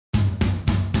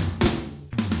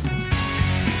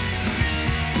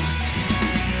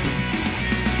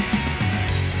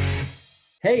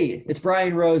Hey, it's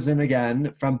Brian Rosen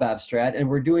again from Bevstrat, and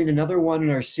we're doing another one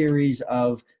in our series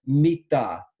of Meet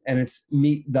the, and it's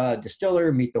Meet the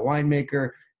distiller, Meet the winemaker,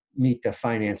 Meet the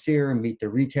financier, Meet the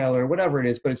retailer, whatever it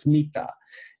is, but it's Meet the.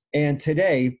 And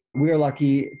today we are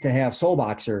lucky to have Soul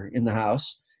Boxer in the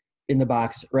house, in the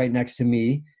box right next to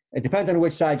me. It depends on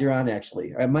which side you're on,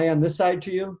 actually. Am I on this side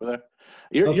to you?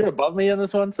 You're above me on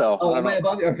this one, so Oh, I don't am I know.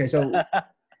 above you? Okay, so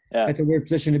Yeah. that's a weird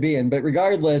position to be in. But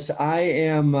regardless, I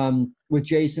am with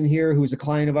Jason here, who's a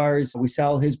client of ours. We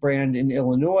sell his brand in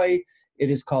Illinois. It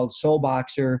is called Soul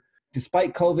Boxer.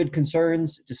 Despite COVID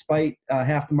concerns, despite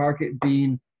half the market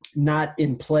being not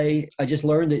in play, I just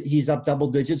learned that he's up double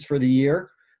digits for the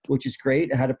year, which is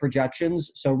great, ahead of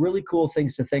projections. So really cool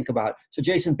things to think about. So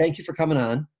Jason, thank you for coming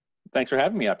on. Thanks for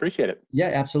having me. I appreciate it.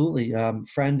 Yeah, absolutely.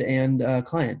 Friend and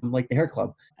client, like the hair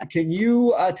club. Can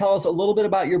you tell us a little bit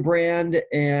about your brand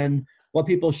and what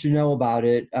people should know about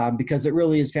it? Because it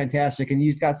really is fantastic. And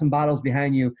you've got some bottles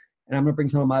behind you, and I'm going to bring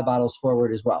some of my bottles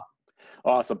forward as well.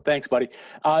 Awesome. Thanks, buddy.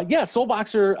 Soul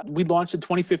Boxer, we launched in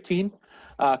 2015.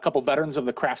 A couple veterans of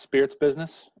the craft spirits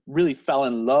business really fell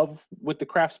in love with the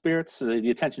craft spirits, the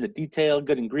attention to detail,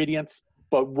 good ingredients.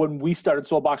 But when we started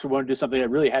Soul Boxer, we wanted to do something that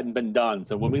really hadn't been done.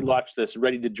 So when we launched this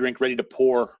ready to drink, ready to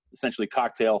pour, essentially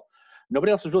cocktail,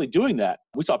 nobody else was really doing that.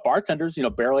 We saw bartenders,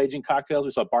 barrel aging cocktails.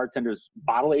 We saw bartenders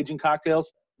bottle aging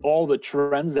cocktails. All the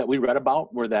trends that we read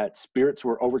about were that spirits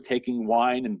were overtaking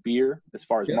wine and beer as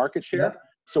far as market share. Yep.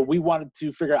 So we wanted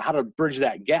to figure out how to bridge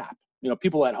that gap.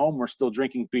 People at home were still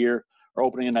drinking beer or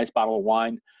opening a nice bottle of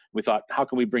wine. We thought, how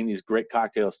can we bring these great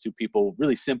cocktails to people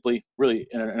really simply, really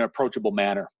in an approachable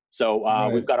manner? So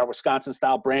We've got our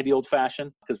Wisconsin-style brandy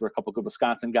old-fashioned, because we're a couple good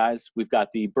Wisconsin guys. We've got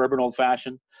the bourbon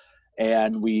old-fashioned,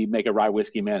 and we make a rye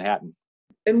whiskey Manhattan.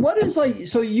 And what is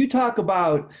so you talk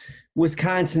about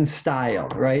Wisconsin style,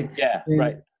 right? Yeah, and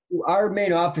right. Our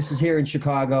main office is here in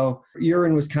Chicago. You're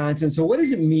in Wisconsin. So what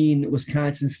does it mean,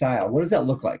 Wisconsin style? What does that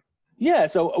look like? Yeah,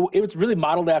 so it was really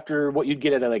modeled after what you'd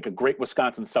get at a great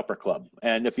Wisconsin supper club.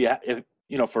 And if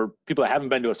for people that haven't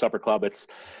been to a supper club, it's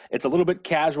a little bit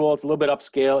casual, it's a little bit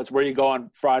upscale. It's where you go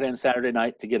on Friday and Saturday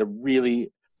night to get a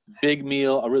really big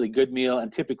meal, a really good meal,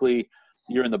 and typically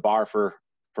you're in the bar for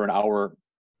an hour,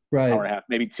 right, hour and a half,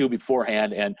 maybe two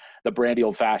beforehand, and the brandy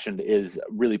old fashioned is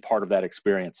really part of that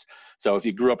experience. So if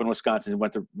you grew up in Wisconsin and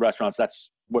went to restaurants, that's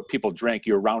what people drank.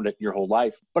 You're around it your whole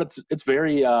life, but it's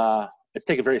very it's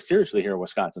taken very seriously here in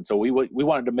Wisconsin. So we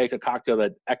wanted to make a cocktail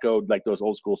that echoed like those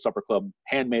old school supper club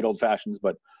handmade old fashions,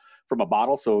 but from a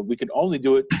bottle. So we could only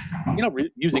do it,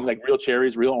 using like real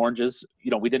cherries, real oranges.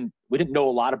 We didn't know a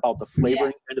lot about the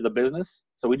flavoring end of the business.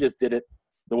 So we just did it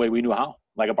the way we knew how,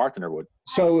 like a bartender would.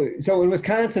 So in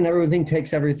Wisconsin, everything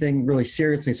takes everything really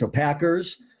seriously. So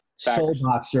Packers. Soul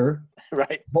Boxer,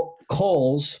 right?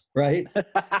 Kohl's, right?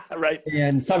 Right.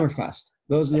 And Summerfest.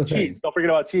 Those are the things. Don't forget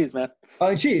about cheese, man. Oh,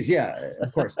 and cheese, yeah,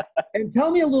 of course. And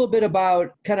tell me a little bit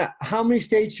about kind of how many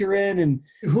states you're in and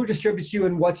who distributes you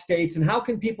in what states and how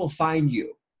can people find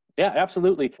you? Yeah,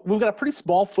 absolutely. We've got a pretty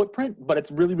small footprint, but it's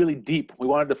really, really deep. We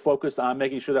wanted to focus on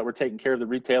making sure that we're taking care of the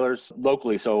retailers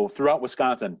locally. So throughout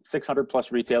Wisconsin, 600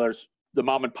 plus retailers, the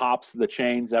mom and pops, the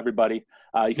chains, everybody.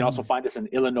 You can also find us in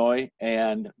Illinois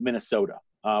and Minnesota.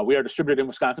 We are distributed in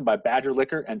Wisconsin by Badger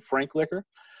Liquor and Frank Liquor.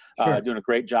 Doing a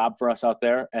great job for us out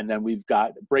there. And then we've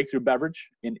got Breakthrough Beverage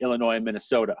in Illinois and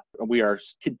Minnesota. And we are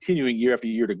continuing year after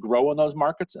year to grow in those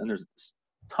markets, and there's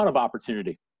a ton of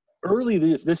opportunity.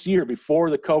 Early this year, before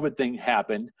the COVID thing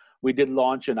happened, we did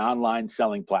launch an online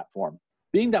selling platform.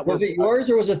 Was it yours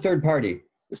or was it third party?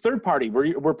 It's third party.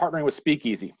 We're partnering with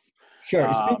Speakeasy. Sure.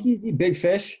 Is Speakeasy Big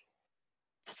Fish?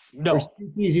 No. Or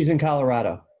Speakeasy's in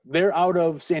Colorado? They're out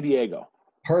of San Diego.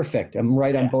 Perfect. I'm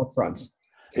right on both fronts.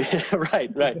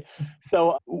 Right.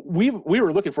 So we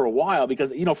were looking for a while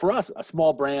because, for us, a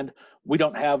small brand, we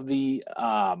don't have the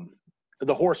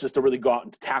horses to really go out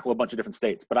and tackle a bunch of different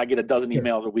states. But I get a dozen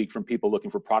emails a week from people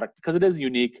looking for product because it is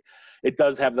unique. It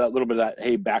does have that little bit of that,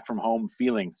 hey, back from home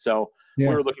feeling. So we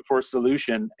were looking for a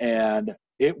solution, and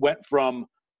it went from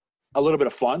a little bit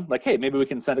of fun, like, hey, maybe we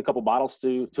can send a couple bottles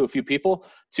to a few people,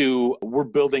 to we're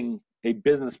building a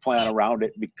business plan around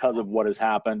it because of what has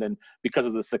happened and because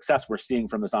of the success we're seeing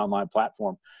from this online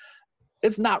platform.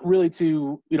 It's not really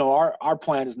to, our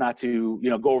plan is not to,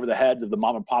 go over the heads of the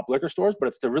mom and pop liquor stores, but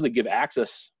it's to really give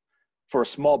access for a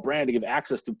small brand, to give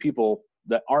access to people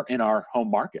that aren't in our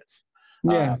home markets.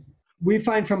 Yeah. We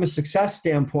find from a success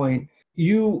standpoint,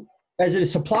 you as a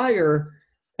supplier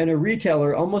and a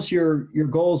retailer, almost your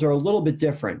goals are a little bit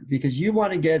different because you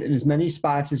want to get in as many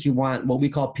spots as you want, what we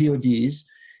call PODs.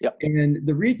 Yep. And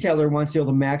the retailer wants to be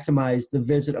able to maximize the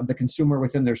visit of the consumer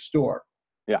within their store.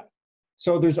 Yeah.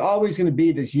 So there's always going to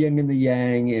be this yin and the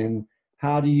yang, and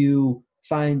how do you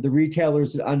find the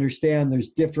retailers that understand there's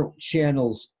different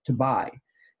channels to buy?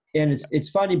 And it's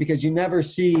funny because you never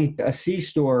see a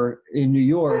C-store in New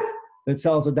York that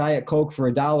sells a Diet Coke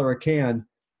for $1 a can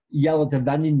yell at the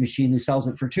vending machine who sells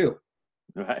it for $2.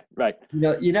 Right.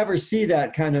 You never see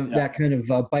that kind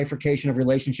of bifurcation of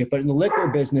relationship. But in the liquor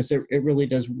business, it really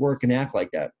does work and act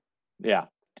like that. Yeah.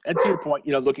 And to your point,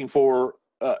 looking for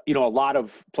a lot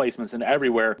of placements and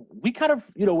everywhere. We kind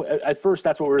of, at first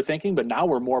that's what we were thinking, but now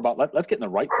we're more about let's get in the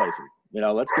right places.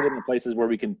 Let's get in the places where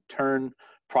we can turn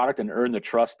product and earn the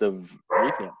trust of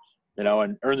retailers,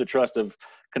 and earn the trust of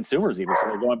consumers even. So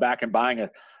they're going back and buying a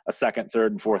second,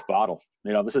 third, and fourth bottle.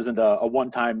 This isn't a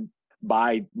one-time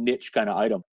buy niche kind of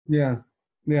item. Yeah.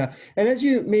 Yeah. And as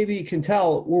you maybe can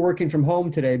tell, we're working from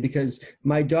home today because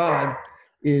my dog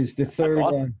is the third,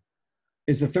 awesome.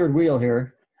 Is the third wheel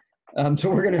here. So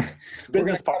we're gonna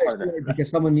partner because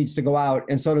someone needs to go out,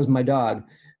 and so does my dog.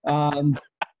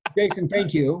 Jason,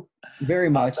 thank you very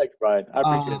much. Thanks, Brian. I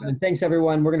appreciate it. And thanks,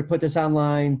 everyone. We're going to put this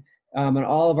online on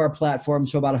all of our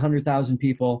platforms, so about 100,000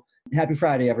 people. Happy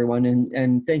Friday, everyone,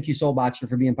 and thank you, Soul Botcher,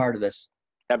 for being part of this.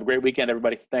 Have a great weekend,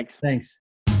 everybody. Thanks. Thanks.